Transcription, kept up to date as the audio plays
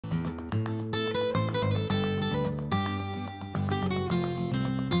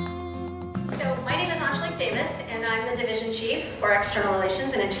Janice, and I'm the Division Chief for External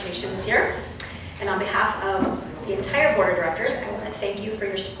Relations and Education this year. And on behalf of the entire Board of Directors, I want to thank you for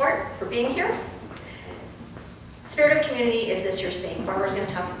your support, for being here. Spirit of community is this year's theme. Barbara's going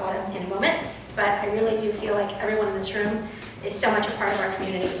to talk about it in a moment, but I really do feel like everyone in this room is so much a part of our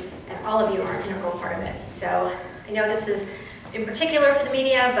community, and all of you are an integral part of it. So I know this is in particular for the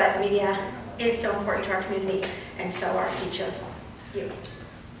media, but the media is so important to our community, and so are each of you.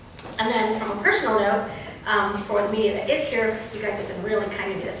 And then from a personal note, for the media that is here, you guys have been really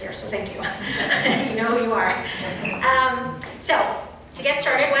kind to me this year, so thank you. You know who you are. So, to get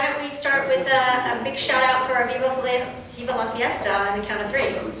started, why don't we start with a big shout out for our Viva la Fiesta on the count of 3.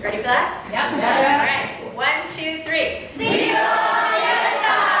 Ready for that? Yeah. All right. 1, 2, 3. Viva la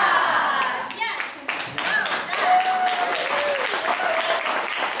Fiesta! Yes!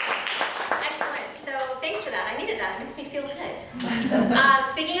 Excellent. So thanks for that. I needed that. It makes me feel good.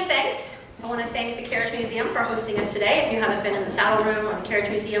 Speaking of thanks, I want to thank the Carriage Museum for hosting us today. If you haven't been in the Saddle Room or the Carriage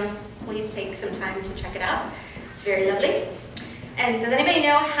Museum, please take some time to check it out. It's very lovely. And does anybody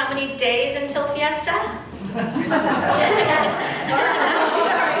know how many days until Fiesta? 19.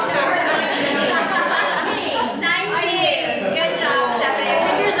 Good job, Stephanie. I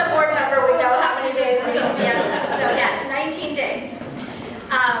think here's a board member, we know how many days until Fiesta. So yes, 19 days.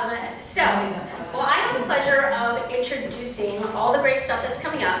 Well, I have the pleasure of introducing all the great stuff that's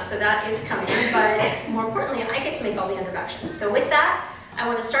coming up, so that is coming, but more importantly, I get to make all the introductions. So with that, I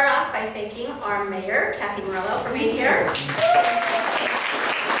want to start off by thanking our mayor, Kathy Morello, for being here.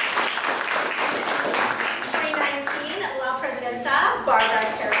 2019, La Presidenta, Barbara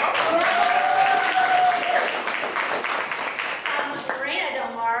Carroll. Reina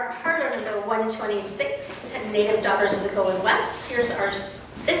Del Mar, partner number 126, Native Daughters of the Golden West. Here's our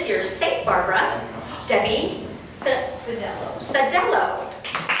this year's St. Barbara, Debbie Fidello.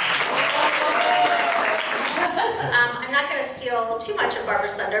 I'm not going to steal too much of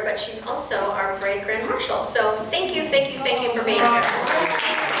Barbara's thunder, but she's also our parade grand marshal. So thank you for being here.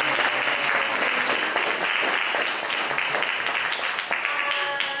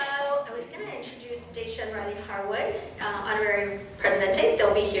 I was going to introduce Daisha and Riley Harwood, honorary presidentes.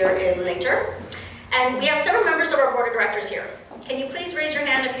 They'll be here later. And we have several members of our board of directors here. Can you please raise your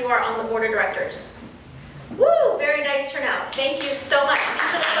hand if you are on the board of directors? Woo! Very nice turnout. Thank you so much.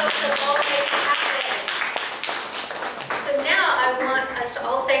 These are the folks that all make it happen. So now I want us to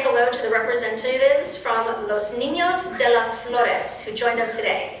all say hello to the representatives from Los Niños de las Flores who joined us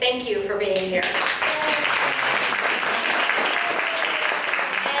today. Thank you for being here. And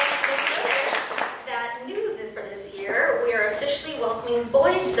that new for this year, we are officially welcoming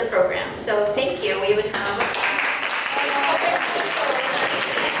boys to the program. So thank you. We would have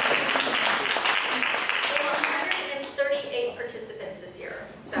 138 participants this year.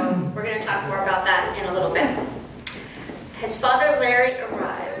 So we're going to talk more about that in a little bit. Has Father Larry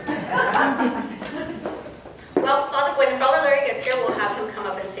arrived? Well, when Father Larry gets here, we'll have him come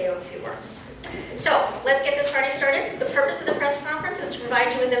up and say a few words. So let's get this party started. The purpose of the press conference is to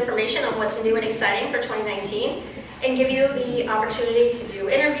provide you with information on what's new and exciting for 2019 and give you the opportunity to do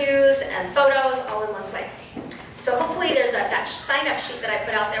interviews and photos all in one place. So hopefully there's that sign-up sheet that I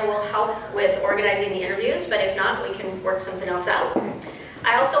put out there will help with organizing the interviews, but if not, we can work something else out.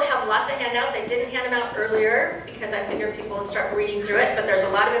 I also have lots of handouts. I didn't hand them out earlier because I figured people would start reading through it, but there's a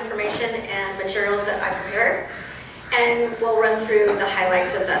lot of information and materials that I prepared, and we'll run through the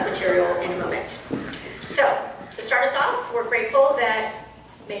highlights of that material in a moment. So, to start us off, we're grateful that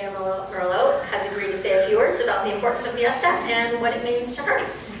Mayor Morello has agreed to say a few words about the importance of Fiesta and what it means to her.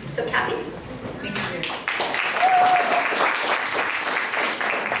 So, Kathy. Thank you.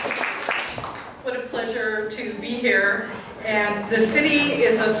 What a pleasure to be here. And the city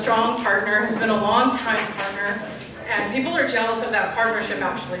is a strong partner, has been a long-time partner, and people are jealous of that partnership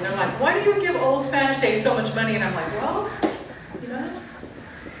actually. They're like, why do you give Old Spanish Days so much money? And I'm like, well, you know,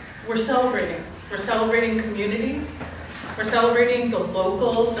 we're celebrating. We're celebrating community. We're celebrating the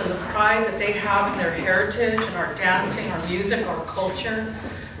locals and the pride that they have in their heritage and our dancing, our music, our culture.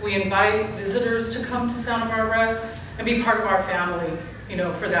 We invite visitors to come to Santa Barbara and be part of our family, you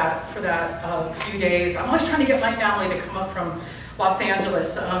know, for that few days. I'm always trying to get my family to come up from Los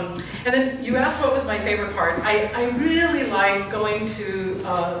Angeles. And then you asked what was my favorite part. I really like going to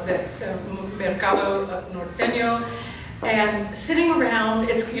the Mercado Norteño and sitting around.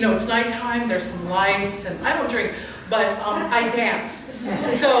 It's, you know, it's nighttime, there's some lights, and I don't drink, but I dance.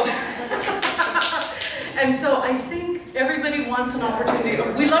 So, and so I think everybody wants an opportunity.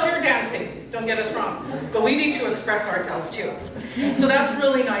 We love your dancing, don't get us wrong, but we need to express ourselves too. So that's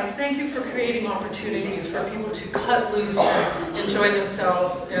really nice. Thank you for creating opportunities for people to cut loose and enjoy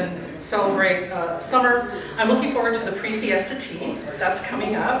themselves and celebrate summer. I'm looking forward to the pre-fiesta tea that's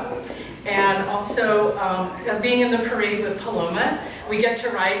coming up. And also being in the parade with Paloma. We get to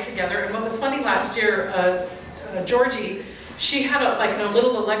ride together. And what was funny last year, Georgie, she had a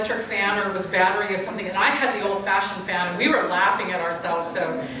little electric fan, or it was battery or something, and I had the old-fashioned fan, and we were laughing at ourselves. So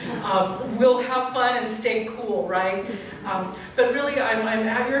we'll have fun and stay cool, right? But really, I'm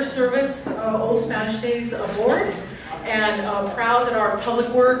at your service, Old Spanish Days Board, and proud that our public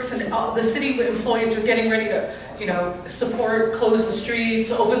works and the city employees are getting ready to, support, close the streets,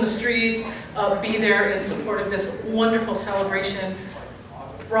 open the streets, be there in support of this wonderful celebration.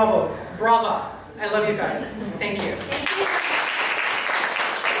 Bravo, brava. I love you guys. Thank you.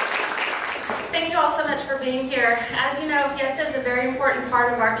 Thank you all so much for being here. As you know, Fiesta is a very important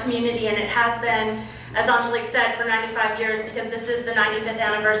part of our community, and it has been, as Angelique said, for 95 years, because this is the 95th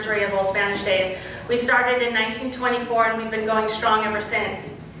anniversary of Old Spanish Days. We started in 1924, and we've been going strong ever since.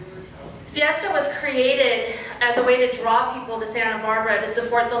 Fiesta was created as a way to draw people to Santa Barbara to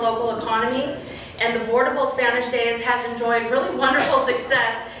support the local economy, and the Board of Old Spanish Days has enjoyed really wonderful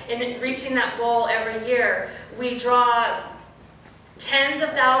success in reaching that goal every year. We draw tens of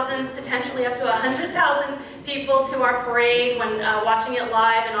thousands, potentially up to 100,000 people to our parade when watching it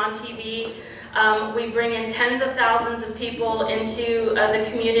live and on TV. We bring in tens of thousands of people into the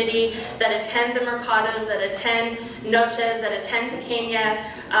community that attend the mercados, that attend noches, that attend Pequeña.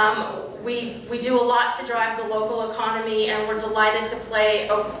 We do a lot to drive the local economy, and we're delighted to play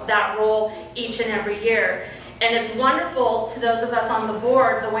that role each and every year. And it's wonderful to those of us on the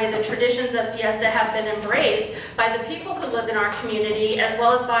board, the way the traditions of Fiesta have been embraced by the people who live in our community, as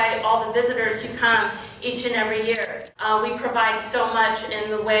well as by all the visitors who come each and every year. We provide so much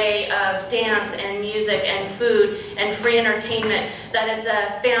in the way of dance and music and food and free entertainment that it's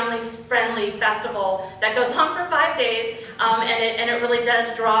a family-friendly festival that goes on for 5 days, and it really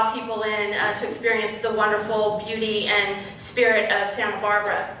does draw people in to experience the wonderful beauty and spirit of Santa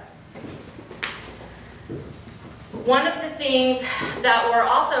Barbara. One of the things that we're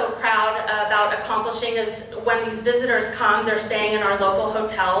also proud about accomplishing is when these visitors come, they're staying in our local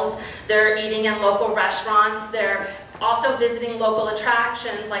hotels, they're eating in local restaurants, they're also visiting local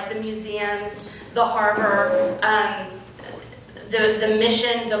attractions like the museums, the harbor, the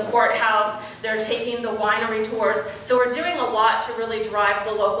mission, the courthouse. They're taking the winery tours. So we're doing a lot to really drive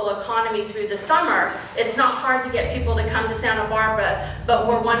the local economy through the summer. It's not hard to get people to come to Santa Barbara, but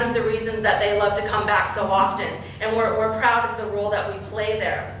we're one of the reasons that they love to come back so often. And we're proud of the role that we play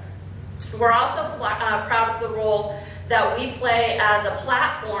there. We're also proud of the role that we play as a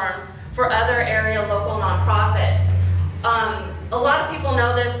platform for other area local nonprofits. A lot of people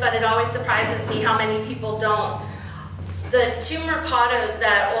know this, but it always surprises me how many people don't. The two mercados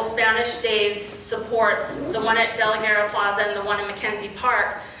that Old Spanish Days supports, the one at De La Guerra Plaza and the one in Mackenzie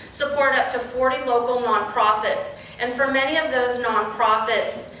Park, support up to 40 local nonprofits. And for many of those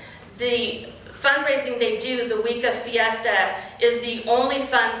nonprofits, the fundraising they do the week of Fiesta is the only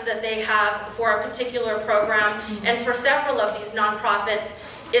funds that they have for a particular program. And for several of these nonprofits,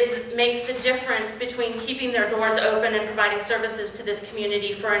 it makes the difference between keeping their doors open and providing services to this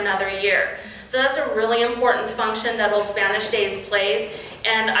community for another year. So that's a really important function that Old Spanish Days plays,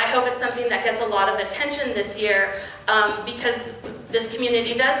 and I hope it's something that gets a lot of attention this year because this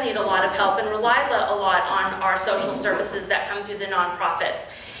community does need a lot of help and relies a lot on our social services that come through the nonprofits.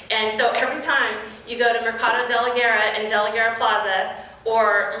 And so every time you go to Mercado de la Guerra and De La Guerra Plaza,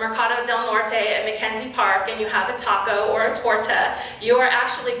 or Mercado del Norte at Mackenzie Park, and you have a taco or a torta, you are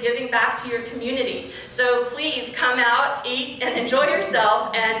actually giving back to your community. So please come out, eat, and enjoy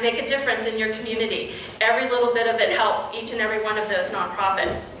yourself, and make a difference in your community. Every little bit of it helps each and every one of those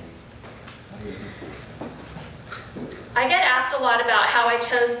nonprofits. I get asked a lot about how I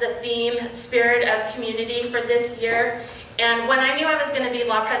chose the theme, Spirit of Community, for this year. And when I knew I was going to be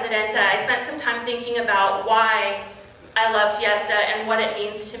La Presidenta, I spent some time thinking about why I love Fiesta and what it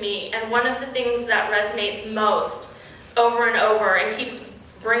means to me. And one of the things that resonates most over and over and keeps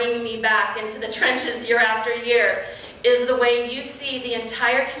bringing me back into the trenches year after year is the way you see the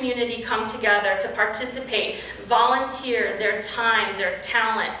entire community come together to participate, volunteer their time, their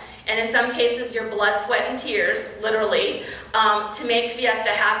talent, and in some cases your blood, sweat, and tears, literally, to make Fiesta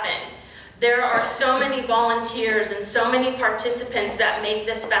happen. There are so many volunteers and so many participants that make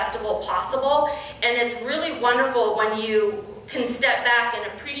this festival possible, and it's really wonderful when you can step back and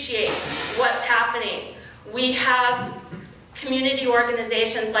appreciate what's happening. We have community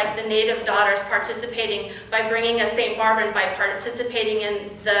organizations like the Native Daughters participating by bringing us St. Barbara and by participating in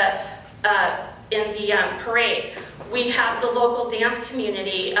the parade. We have the local dance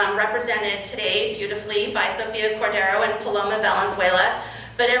community represented today beautifully by Sofia Cordero and Paloma Valenzuela,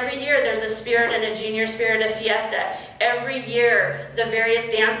 But every year there's a spirit and a junior spirit of fiesta. Every year the various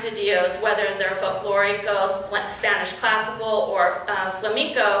dance studios, whether they're folklorico, Spanish classical, or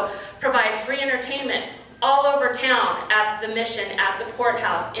flamenco, provide free entertainment all over town, at the Mission, at the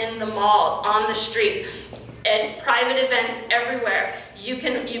courthouse, in the malls, on the streets, and private events everywhere. You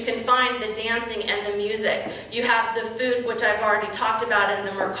can find the dancing and the music. You have the food, which I've already talked about, in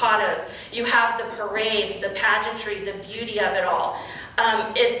the mercados. You have the parades, the pageantry, the beauty of it all.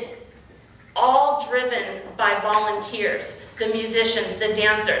 It's all driven by volunteers, the musicians, the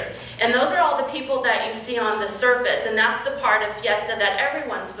dancers. And those are all the people that you see on the surface, and that's the part of Fiesta that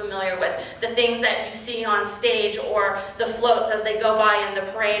everyone's familiar with. The things that you see on stage, or the floats as they go by in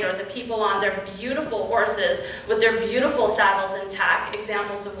the parade, or the people on their beautiful horses with their beautiful saddles intact,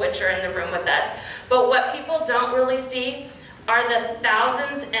 examples of which are in the room with us. But what people don't really see are the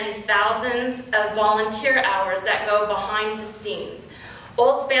thousands and thousands of volunteer hours that go behind the scenes.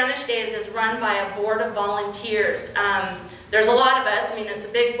 Old Spanish Days is run by a board of volunteers. There's a lot of us. I mean, it's a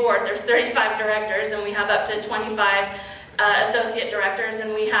big board. There's 35 directors, and we have up to 25 associate directors,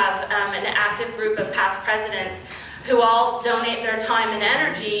 and we have an active group of past presidents who all donate their time and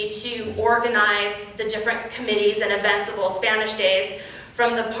energy to organize the different committees and events of Old Spanish Days,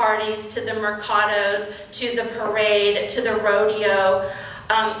 from the parties to the mercados to the parade to the rodeo.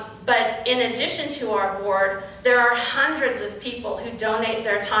 But in addition to our board, there are hundreds of people who donate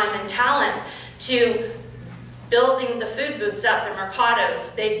their time and talent to building the food booths at the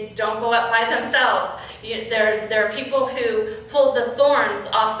mercados. They don't go up by themselves. There are people who pull the thorns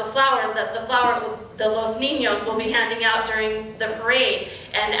off the flowers that the Los Niños will be handing out during the parade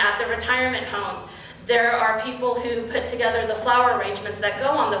and at the retirement homes. There are people who put together the flower arrangements that go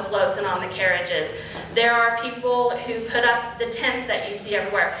on the floats and on the carriages. There are people who put up the tents that you see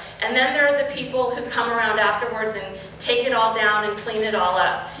everywhere. And then there are the people who come around afterwards and take it all down and clean it all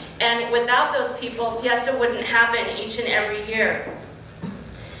up. And without those people, Fiesta wouldn't happen each and every year.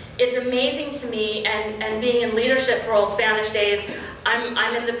 It's amazing to me, and being in leadership for Old Spanish Days,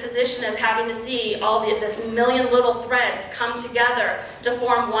 I'm in the position of having to see all this million little threads come together to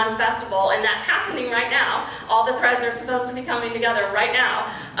form one festival, and that's happening right now. All the threads are supposed to be coming together right now,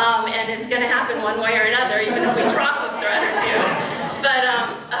 and it's going to happen one way or another, even if we drop a thread or two. But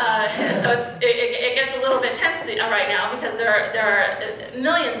so it gets a little bit tense right now, because there are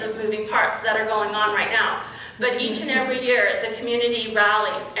millions of moving parts that are going on right now. But each and every year, the community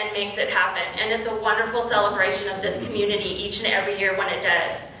rallies and makes it happen. And it's a wonderful celebration of this community each and every year when it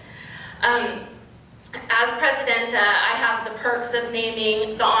does. As Presidenta, I have the perks of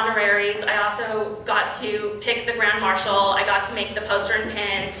naming the honoraries. I also got to pick the Grand Marshal. I got to make the poster and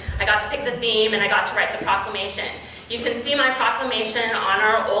pin. I got to pick the theme, and I got to write the proclamation. You can see my proclamation on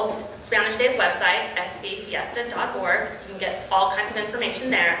our Old Spanish Days website, sbfiesta.org. You can get all kinds of information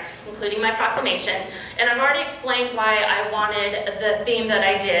there, including my proclamation. And I've already explained why I wanted the theme that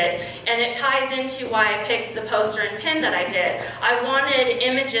I did, and it ties into why I picked the poster and pin that I did. I wanted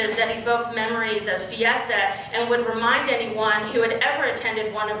images that evoke memories of Fiesta and would remind anyone who had ever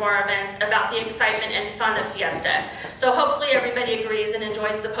attended one of our events about the excitement and fun of Fiesta. So hopefully everybody agrees and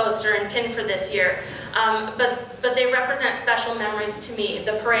enjoys the poster and pin for this year. But they represent special memories to me,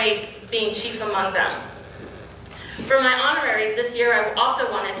 the parade being chief among them. For my honoraries this year, I also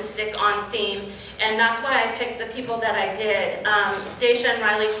wanted to stick on theme, and that's why I picked the people that I did. Daisha and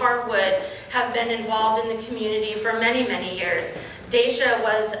Riley Harwood have been involved in the community for many, many years. Daisha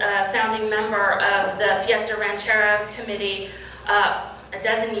was a founding member of the Fiesta Ranchera Committee a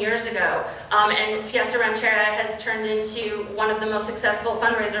dozen years ago, and Fiesta Ranchera has turned into one of the most successful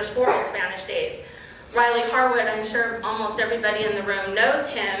fundraisers for Old Spanish Days. Riley Harwood, I'm sure almost everybody in the room knows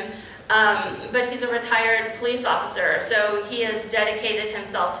him, but he's a retired police officer, so he has dedicated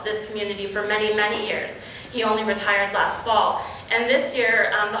himself to this community for many, many years. He only retired last fall. And this year,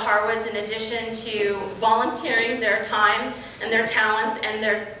 the Harwoods, in addition to volunteering their time and their talents and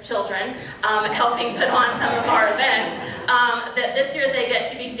their children, helping put on some of our events, that this year they get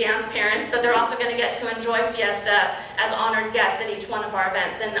to be dance parents, but they're also going to get to enjoy Fiesta as honored guests at each one of our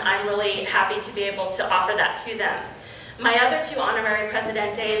events, and I'm really happy to be able to offer that to them. My other two honorary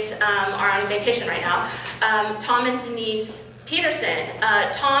Presidentes are on vacation right now, Tom and Denise Peterson.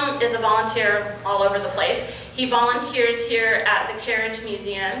 Tom is a volunteer all over the place. He volunteers here at the Carriage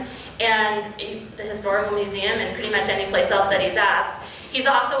Museum and the Historical Museum and pretty much any place else that he's asked. He's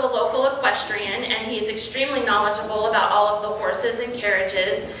also a local equestrian, and he's extremely knowledgeable about all of the horses and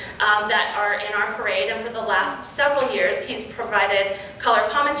carriages that are in our parade. And for the last several years, he's provided color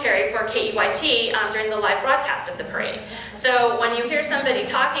commentary for KEYT during the live broadcast of the parade. So when you hear somebody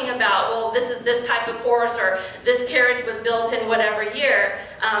talking about, well, this is this type of horse, or this carriage was built in whatever year,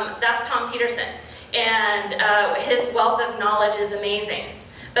 that's Tom Peterson. And his wealth of knowledge is amazing.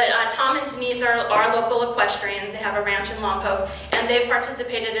 But Tom and Denise are our local equestrians. They have a ranch in Lompoc, and they've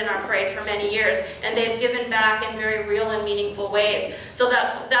participated in our parade for many years, and they've given back in very real and meaningful ways. So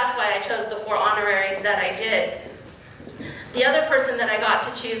that's why I chose the 4 honoraries that I did. The other person that I got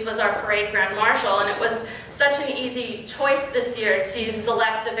to choose was our parade grand marshal, and it was such an easy choice this year to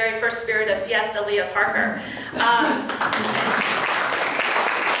select the very first Spirit of Fiesta, Leah Parker. I'm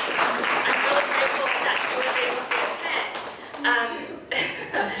really grateful that she was able to attend.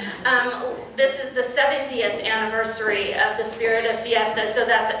 This is the 70th anniversary of the Spirit of Fiesta, so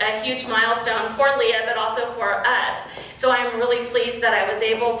that's a huge milestone for Leah, but also for us. So I'm really pleased that I was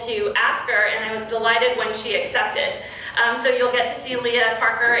able to ask her, and I was delighted when she accepted. So you'll get to see Leah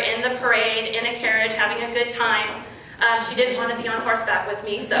Parker in the parade, in a carriage, having a good time. She didn't want to be on horseback with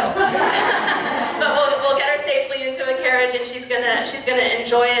me, so. But we'll get her safely into a carriage, and she's gonna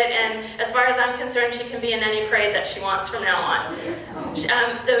enjoy it. And as far as I'm concerned, she can be in any parade that she wants from now on.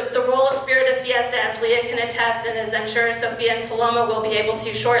 The role of Spirit of Fiesta, as Leah can attest, and as I'm sure Sophia and Paloma will be able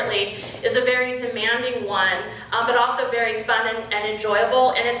to shortly, is a very demanding one, but also very fun and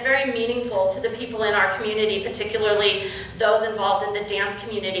enjoyable, and it's very meaningful to the people in our community, particularly those involved in the dance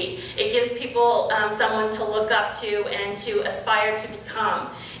community. It gives people someone to look up to and to aspire to become.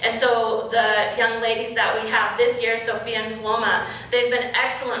 And so the young ladies that we have this year, Sophia and Paloma, they've been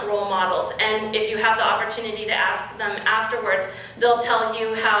excellent role models, and if you have the opportunity to ask them afterwards, they'll tell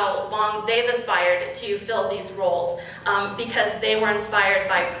you how long they've aspired to fill these roles because they were inspired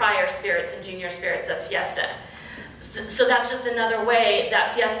by prior spirits and junior spirits of Fiesta. So that's just another way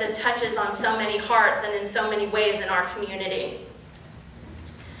that Fiesta touches on so many hearts and in so many ways in our community.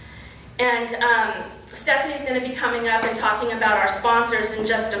 And Stephanie's going to be coming up and talking about our sponsors in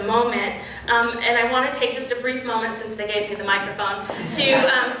just a moment. And I want to take just a brief moment, since they gave me the microphone, to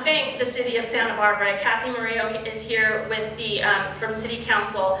thank the City of Santa Barbara. Kathy Murillo is here with the, from City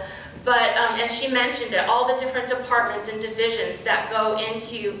Council. But, and she mentioned it, all the different departments and divisions that go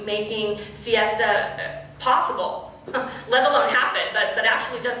into making Fiesta possible, let alone happen, but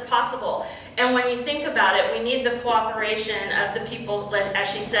actually just possible. And when you think about it, we need the cooperation of the people, as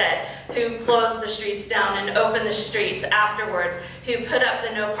she said, who close the streets down and open the streets afterwards, who put up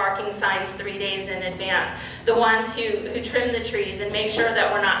the no parking signs 3 days in advance, the ones who trim the trees and make sure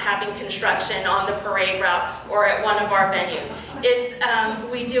that we're not having construction on the parade route or at one of our venues.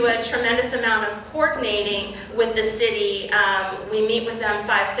 We do a tremendous amount of coordinating with the city. We meet with them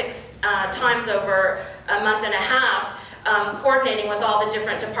 5-6 times over a month and a half, coordinating with all the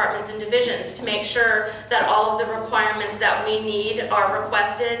different departments and divisions to make sure that all of the requirements that we need are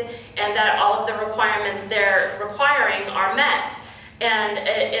requested and that all of the requirements they're requiring are met. And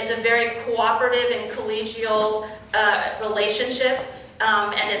it's a very cooperative and collegial relationship,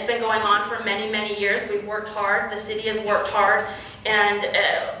 and it's been going on for many, many years. We've worked hard, the city has worked hard, and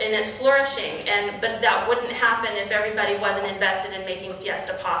it's flourishing. But that wouldn't happen if everybody wasn't invested in making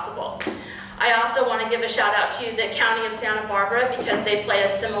Fiesta possible. I also want to give a shout out to the County of Santa Barbara, because they play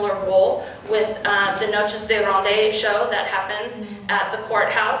a similar role with the Noches de Ronde show that happens at the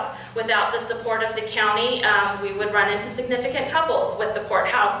courthouse. Without the support of the county, we would run into significant troubles with the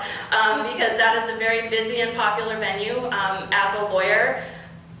courthouse, because that is a very busy and popular venue. As a lawyer,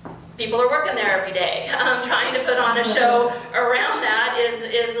 people are working there every day. Trying to put on a show around that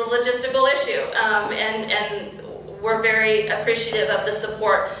is a logistical issue, and we're very appreciative of the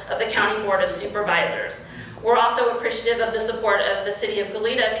support of the County Board of Supervisors. We're also appreciative of the support of the City of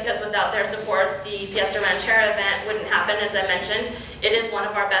Goleta, because without their support, the Fiesta Ranchera event wouldn't happen. As I mentioned, it is one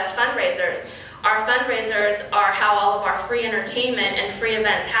of our best fundraisers. Our fundraisers are how all of our free entertainment and free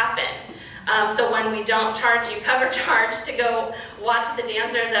events happen. So when we don't charge you cover charge to go watch the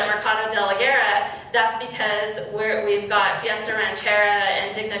dancers at Mercado de la Guerra, that's because we've got Fiesta Ranchera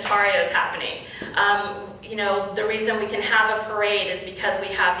and Dignitarios happening. You know, the reason we can have a parade is because we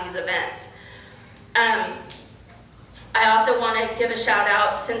have these events. I also want to give a shout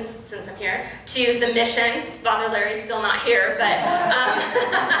out, since I'm here, to the mission. Father Larry's still not here, but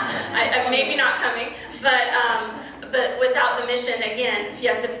I maybe not coming, but without the mission, again,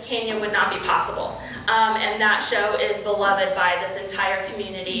 Fiesta Pequeña would not be possible. And that show is beloved by this entire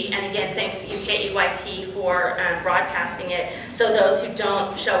community. And again, thanks to UKEYT for broadcasting it, so those who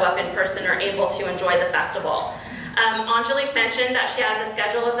don't show up in person are able to enjoy the festival. Angelique mentioned that she has a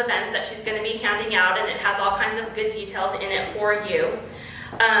schedule of events that she's going to be handing out, and it has all kinds of good details in it for you.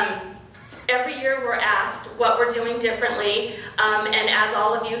 Every year we're asked what we're doing differently, and as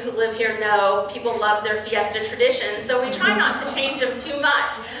all of you who live here know, people love their Fiesta traditions, so we try not to change them too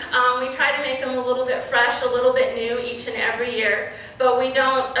much. We try to make them a little bit fresh, a little bit new each and every year, but we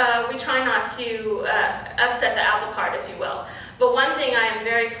try not to upset the apple cart, if you will. But one thing I am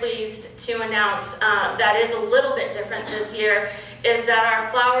very pleased to announce that is a little bit different this year is that our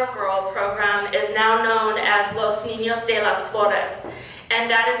Flower Girl program is now known as Los Niños de las Flores. And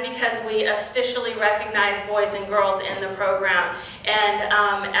that is because we officially recognize boys and girls in the program. And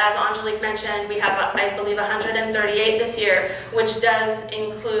as Angelique mentioned, we have, I believe, 138 this year, which does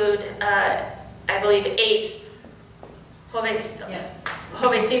include, I believe, 8 jovecitos.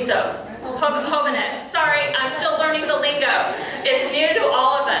 Jóvenes. Sorry, I'm still learning the lingo. It's new to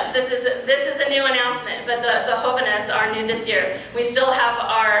all of us. This is a new announcement, but the jóvenes are new this year. We still have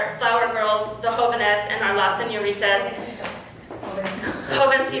our Flower Girls, the jóvenes, and our las señoritas.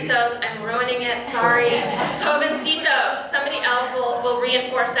 Jovencitos, I'm ruining it, sorry. Jovencitos, somebody else will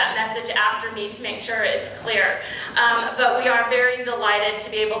reinforce that message after me to make sure it's clear. But we are very delighted to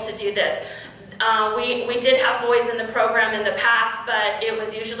be able to do this. We did have boys in the program in the past, but it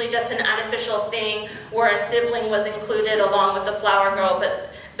was usually just an unofficial thing where a sibling was included along with the Flower Girl. But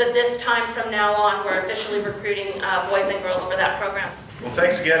this time from now on, we're officially recruiting boys and girls for that program. Well,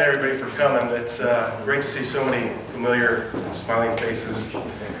 thanks again, everybody, for coming. It's great to see so many familiar, smiling faces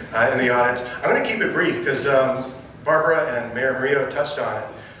in the audience. I'm going to keep it brief because Barbara and Mayor Murillo touched on it.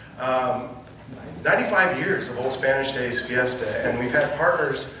 95 years of Old Spanish Days Fiesta, and we've had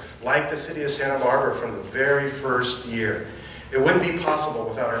partners like the City of Santa Barbara from the very first year. It wouldn't be possible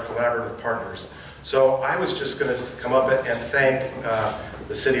without our collaborative partners. So I was just going to come up and thank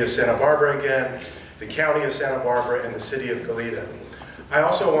the City of Santa Barbara again, the County of Santa Barbara, and the City of Goleta. I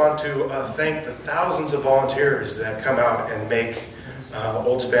also want to thank the thousands of volunteers that come out and make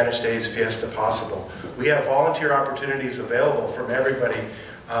Old Spanish Days Fiesta possible. We have volunteer opportunities available from everybody,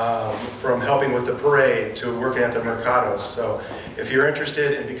 from helping with the parade to working at the mercados. So if you're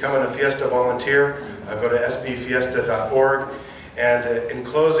interested in becoming a Fiesta volunteer, go to sbfiesta.org. And in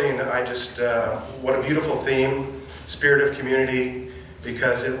closing, what a beautiful theme, spirit of community,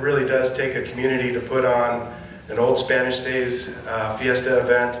 because it really does take a community to put on an Old Spanish Days Fiesta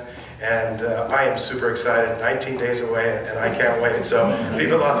event, and I am super excited. 19 days away, and I can't wait. So,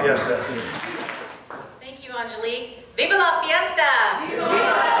 Viva la Fiesta! Thank you, Angelique. Viva la Fiesta! Viva la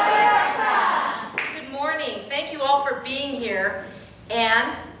Fiesta! Good morning. Thank you all for being here,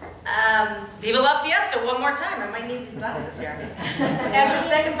 and Viva la Fiesta one more time. I might need these glasses here. As your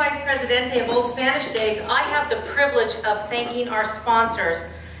second Vice Presidente of Old Spanish Days, I have the privilege of thanking our sponsors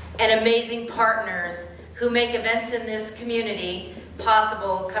and amazing partners who make events in this community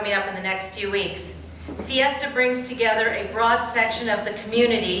possible coming up in the next few weeks. Fiesta brings together a broad section of the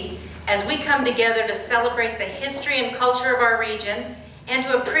community as we come together to celebrate the history and culture of our region and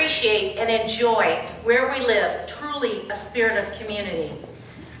to appreciate and enjoy where we live, truly a spirit of community.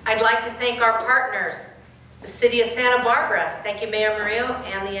 I'd like to thank our partners, the City of Santa Barbara, thank you Mayor Murillo,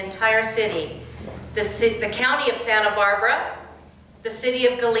 and the entire city, the County of Santa Barbara, the City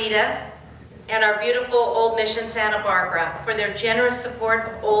of Goleta, and our beautiful Old Mission Santa Barbara for their generous support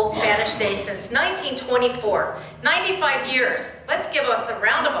of Old Spanish Days since 1924. 95 years. Let's give us a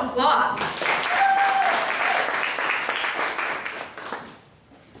round of applause.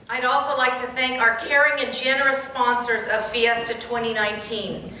 I'd also like to thank our caring and generous sponsors of Fiesta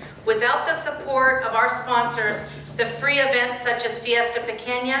 2019. Without the support of our sponsors, the free events such as Fiesta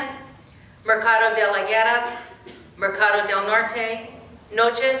Pequeña, Mercado de la Guerra, Mercado del Norte,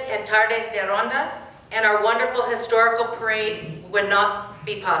 Noches and Tardes de Ronda, and our wonderful historical parade would not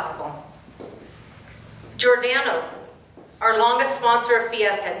be possible. Giordano's, our longest sponsor of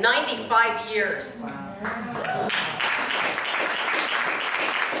Fiesta, 95 years. Wow.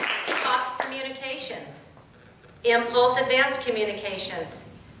 Cox Communications, Impulse Advanced Communications,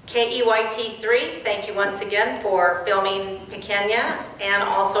 KEYT3, thank you once again for filming Pequeña and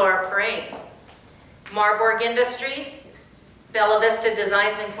also our parade. Marburg Industries, Bella Vista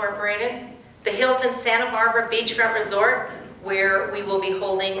Designs Incorporated, the Hilton Santa Barbara Beachfront Resort, where we will be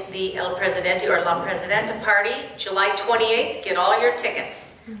holding the El Presidente or La Presidenta party, July 28th. Get all your tickets.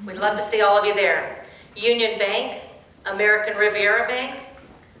 We'd love to see all of you there. Union Bank, American Riviera Bank,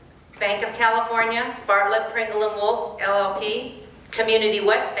 Bank of California, Bartlett, Pringle & Wolf, LLP, Community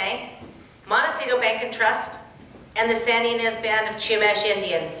West Bank, Montecito Bank and Trust, and the San Ynez Band of Chumash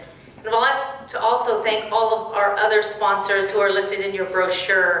Indians. And I'd like to also thank all of our other sponsors who are listed in your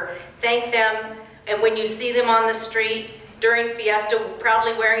brochure. Thank them and when you see them on the street during Fiesta,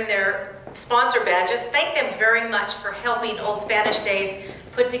 proudly wearing their sponsor badges, thank them very much for helping Old Spanish Days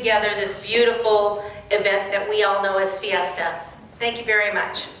put together this beautiful event that we all know as Fiesta. Thank you very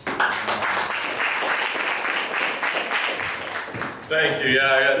much. Thank you.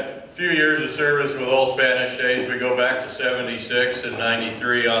 Yeah, I got a few years of service with Old Spanish Days. We go back to 76 and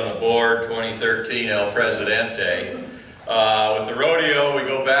 93 on the board, 2013 El Presidente. With the rodeo, we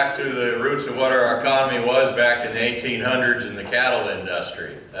go back to the roots of what our economy was back in the 1800s in the cattle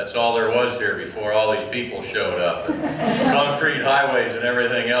industry. That's all there was here before all these people showed up. Concrete highways and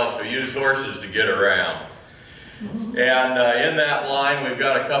everything else. We used horses to get around. And in that line, we've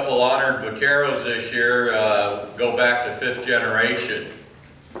got a couple honored vaqueros this year, go back to 5th generation.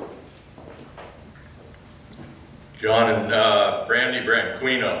 John and Brandy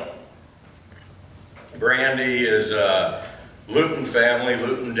Branquino. Brandy is a Luton family,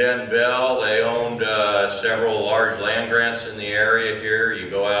 Luton Den Bell. They owned several large land grants in the area here. You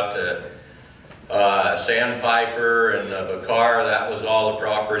go out to Sandpiper and Bacar, that was all the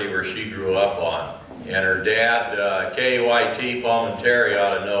property where she grew up on. And her dad, K.Y.T. Palmentary,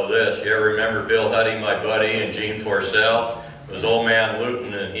 ought to know this. You ever remember Bill Huddy, my buddy, and Gene Forcell? It was old man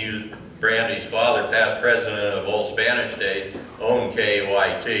Luton, and he was Brandy's father, past president of Old Spanish Days, owned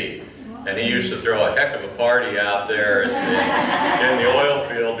K.Y.T. And he used to throw a heck of a party out there in the oil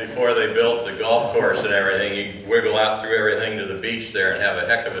field before they built the golf course and everything. He'd wiggle out through everything to the beach there and have a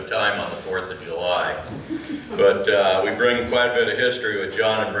heck of a time on the 4th of July. But we bring quite a bit of history with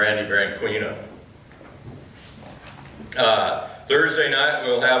John and Brandy Branquino. Thursday night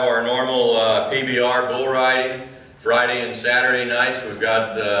we'll have our normal PBR bull riding. Friday and Saturday nights we've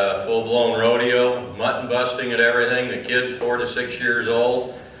got full-blown rodeo, mutton busting and everything. The kids 4 to 6 years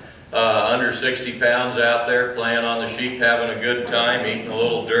old, under 60 pounds out there playing on the sheep, having a good time, eating a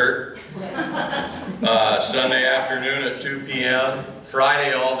little dirt. Sunday afternoon at 2 p.m.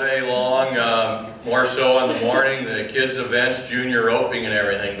 Friday all day long, more so in the morning, the kids events, junior roping and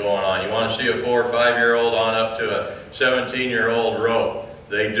everything going on. You want to see a 4 or 5 year old on up to a 17-year-old rope,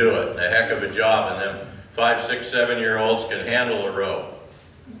 they do it. A heck of a job, and them 5, 6, 7 year olds can handle a rope.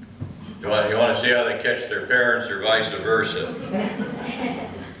 You want to see how they catch their parents or vice versa.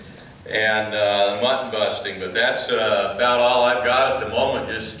 And mutton busting, but that's about all I've got at the moment.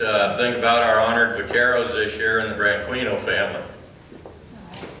 Just think about our honored vaqueros this year in the Branquino family.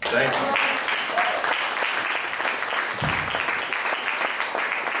 Thank you.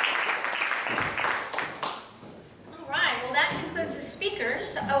 All right, well that concludes the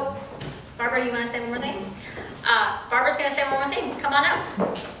speakers. Oh, Barbara, you want to say one more thing? Barbara's going to say one more thing. Come on up.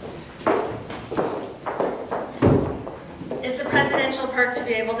 It's a presidential perk to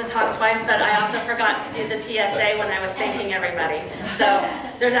be able to talk twice, but I also forgot to do the PSA when I was thanking everybody. So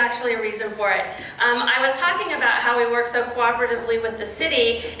there's actually a reason for it. I was talking about how we work so cooperatively with the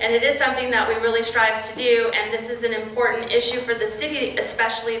city, and it is something that we really strive to do, and this is an important issue for the city,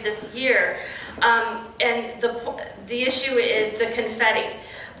 especially this year. And the issue is the confetti.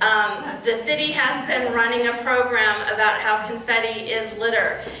 The city has been running a program about how confetti is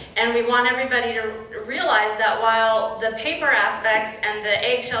litter, and we want everybody to realize that while the paper aspects and the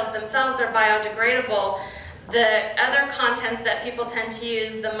eggshells themselves are biodegradable, the other contents that people tend to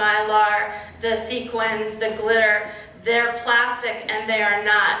use, the mylar, the sequins, the glitter, they're plastic and they are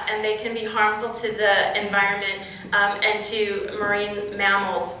not, and they can be harmful to the environment and to marine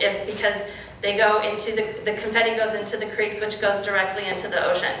mammals because they go into the confetti goes into the creeks, which goes directly into the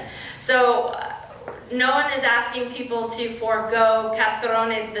ocean. So no one is asking people to forego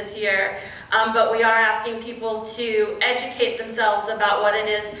cascarones this year, but we are asking people to educate themselves about what it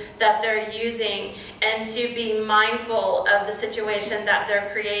is that they're using and to be mindful of the situation that they're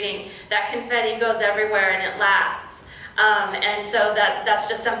creating. That confetti goes everywhere and it lasts. And so that's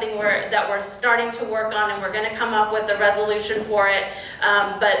just something that we're starting to work on, and we're going to come up with a resolution for it.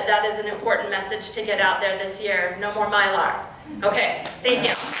 But that is an important message to get out there this year. No more mylar. Okay, thank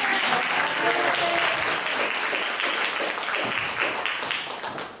you.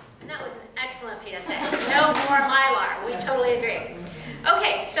 And that was an excellent PSA. No more mylar. We totally agree.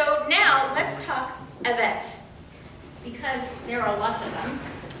 Okay, so now let's talk events, because there are lots of them.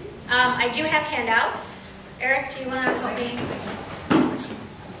 I do have handouts. Eric, do you want to help me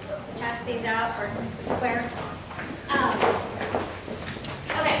pass these out, or Claire?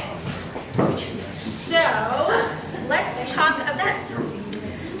 Okay. So let's talk events.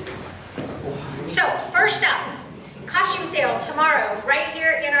 So first up, costume sale tomorrow, right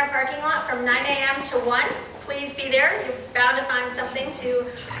here in our parking lot from 9 a.m. to 1. Please be there. You're bound to find something to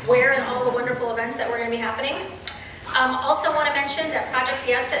wear in all the wonderful events that we're going to be happening. Also want to mention that Project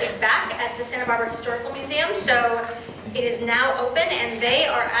Fiesta is back at the Santa Barbara Historical Museum, so it is now open, and they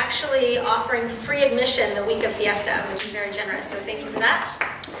are actually offering free admission the week of Fiesta, which is very generous, so thank you for that.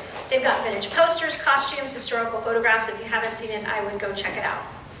 They've got vintage posters, costumes, historical photographs. If you haven't seen it, I would go check it out.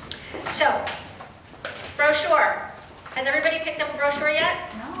 So, brochure. Has everybody picked up a brochure yet?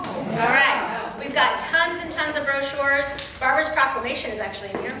 No. All right. We've got tons and tons of brochures. Barbara's proclamation is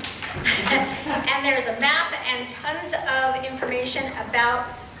actually in here. And there's a map and tons of information about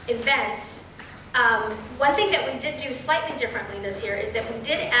events. One thing that we did do slightly differently this year is that we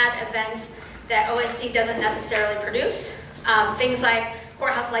did add events that OSD doesn't necessarily produce. Things like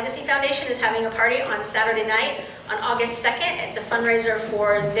Courthouse Legacy Foundation is having a party on Saturday night on August 2nd. It's a fundraiser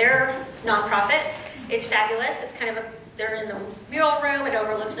for their nonprofit. It's fabulous. It's kind of they're in the mural room. It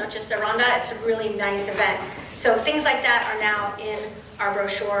overlooks Noche Cerrada. It's a really nice event. So things like that are now in our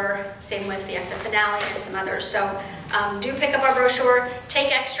brochure. Same with Fiesta Finale and some others. So do pick up our brochure.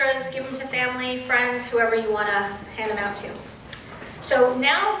 Take extras. Give them to family, friends, whoever you want to hand them out to. So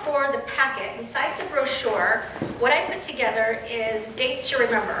now for the packet, besides the brochure, what I put together is dates to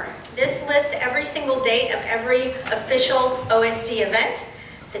remember. This lists every single date of every official OSD event,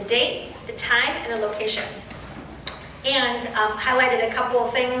 the date, the time, and the location. And highlighted a couple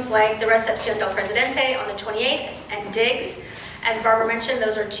of things like the Recepción del Presidente on the 28th and Digs. As Barbara mentioned,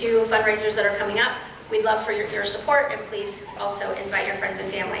 those are two fundraisers that are coming up. We'd love for your support, and please also invite your friends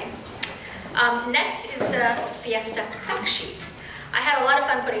and family. Next is the Fiesta fact sheet. I had a lot of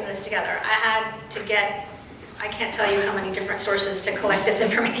fun putting this together. I had to get, I can't tell you how many different sources to collect this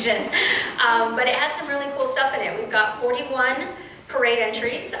information, but it has some really cool stuff in it. We've got 41 parade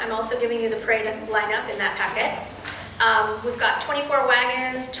entries. I'm also giving you the parade lineup in that packet. We've got 24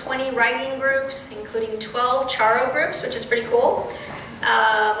 wagons, 20 riding groups, including 12 charro groups, which is pretty cool.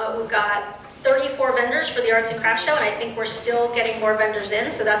 We've got 34 vendors for the Arts and Crafts Show, and I think we're still getting more vendors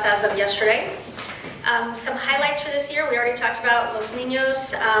in, so that's as of yesterday. Some highlights for this year, we already talked about Los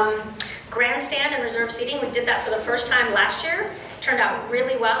Niños grandstand and reserved seating. We did that for the first time last year. Turned out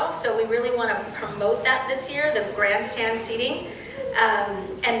really well, so we really want to promote that this year, the grandstand seating.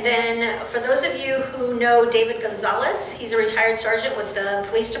 And then for those of you who know David Gonzalez, he's a retired sergeant with the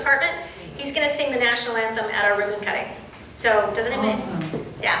police department. He's going to sing the national anthem at our ribbon cutting. So does anybody? Awesome.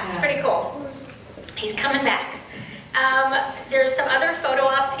 Yeah, it's pretty cool. He's coming back. There's some other photo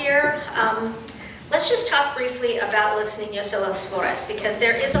ops here. Let's just talk briefly about Los Niños de las Flores, because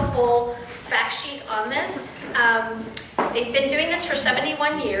there is a whole fact sheet on this. They've been doing this for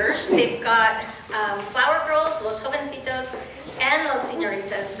 71 years. They've got Flower Girls, Los Jovencitos, and Los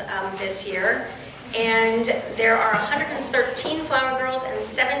Señoritas this year. And there are 113 Flower Girls and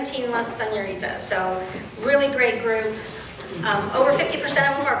 17 Los Señoritas. So really great group. Over 50% of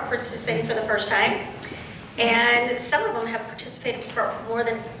them are participating for the first time. And some of them have participated for more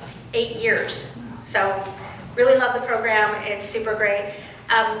than 8 years. So really love the program. It's super great.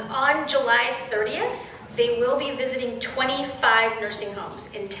 On July 30th, they will be visiting 25 nursing homes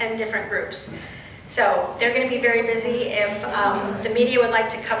in 10 different groups. So they're going to be very busy. If the media would like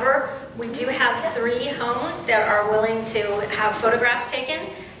to cover, we do have 3 homes that are willing to have photographs taken.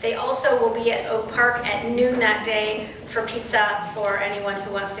 They also will be at Oak Park at noon that day for pizza for anyone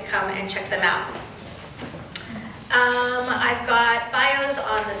who wants to come and check them out. I've got bios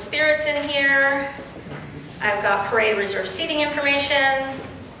on the spirits in here. I've got parade reserve seating information.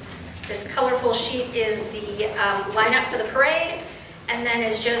 This colorful sheet is the lineup for the parade. And then,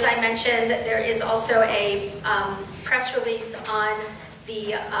 as Josai mentioned, there is also a press release on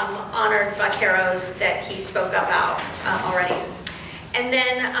the honored vaqueros that he spoke about already. And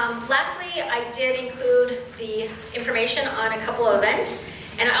then, lastly, I did include the information on a couple of events,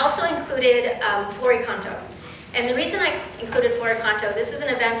 and I also included Floricanto. And the reason I included Floricanto, this is an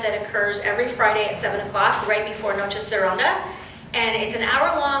event that occurs every Friday at 7 o'clock, right before Noche Cerrada. And it's an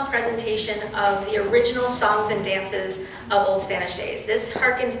hour-long presentation of the original songs and dances of Old Spanish Days. This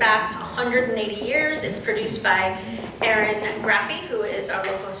harkens back 180 years. It's produced by Aaron Graffy, who is our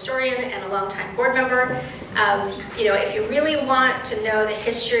local historian and a longtime board member. You know, if you really want to know the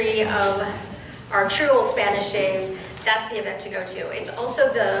history of our true Old Spanish Days, that's the event to go to. It's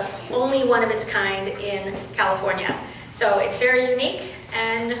also the only one of its kind in California. So it's very unique,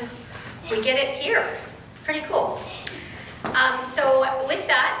 and we get it here. It's pretty cool. So with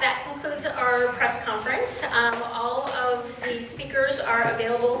that, that concludes our press conference. All of the speakers are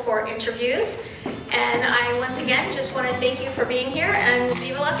available for interviews. And I once again just want to thank you for being here, and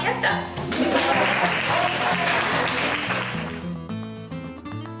Viva la Fiesta.